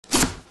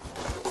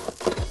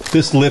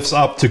This lifts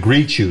up to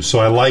greet you, so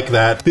I like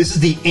that. This is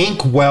the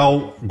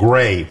Inkwell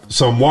Gray.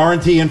 Some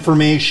warranty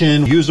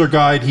information, user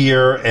guide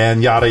here,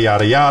 and yada,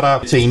 yada,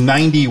 yada. It's a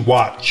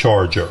 90-watt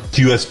charger. It's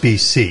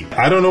USB-C.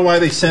 I don't know why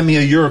they sent me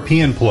a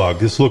European plug.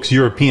 This looks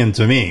European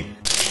to me.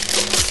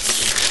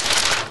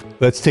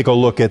 Let's take a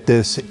look at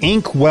this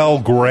Inkwell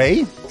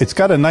Gray. It's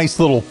got a nice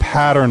little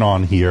pattern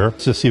on here.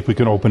 Let's just see if we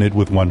can open it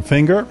with one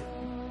finger.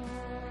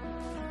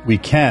 We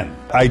can.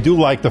 I do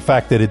like the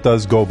fact that it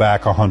does go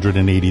back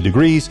 180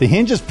 degrees. The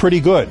hinge is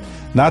pretty good.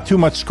 Not too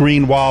much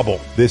screen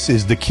wobble. This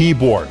is the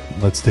keyboard.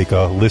 Let's take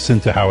a listen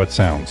to how it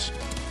sounds.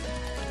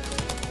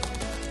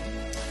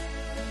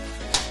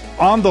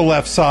 On the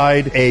left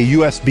side, a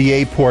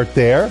USB-A port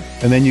there,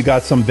 and then you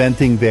got some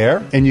venting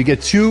there, and you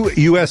get two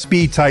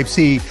USB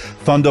Type-C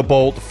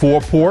Thunderbolt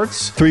 4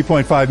 ports,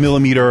 3.5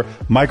 millimeter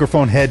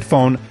microphone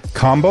headphone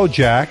combo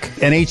jack,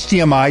 and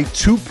HDMI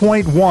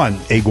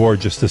 2.1, a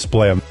gorgeous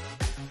display.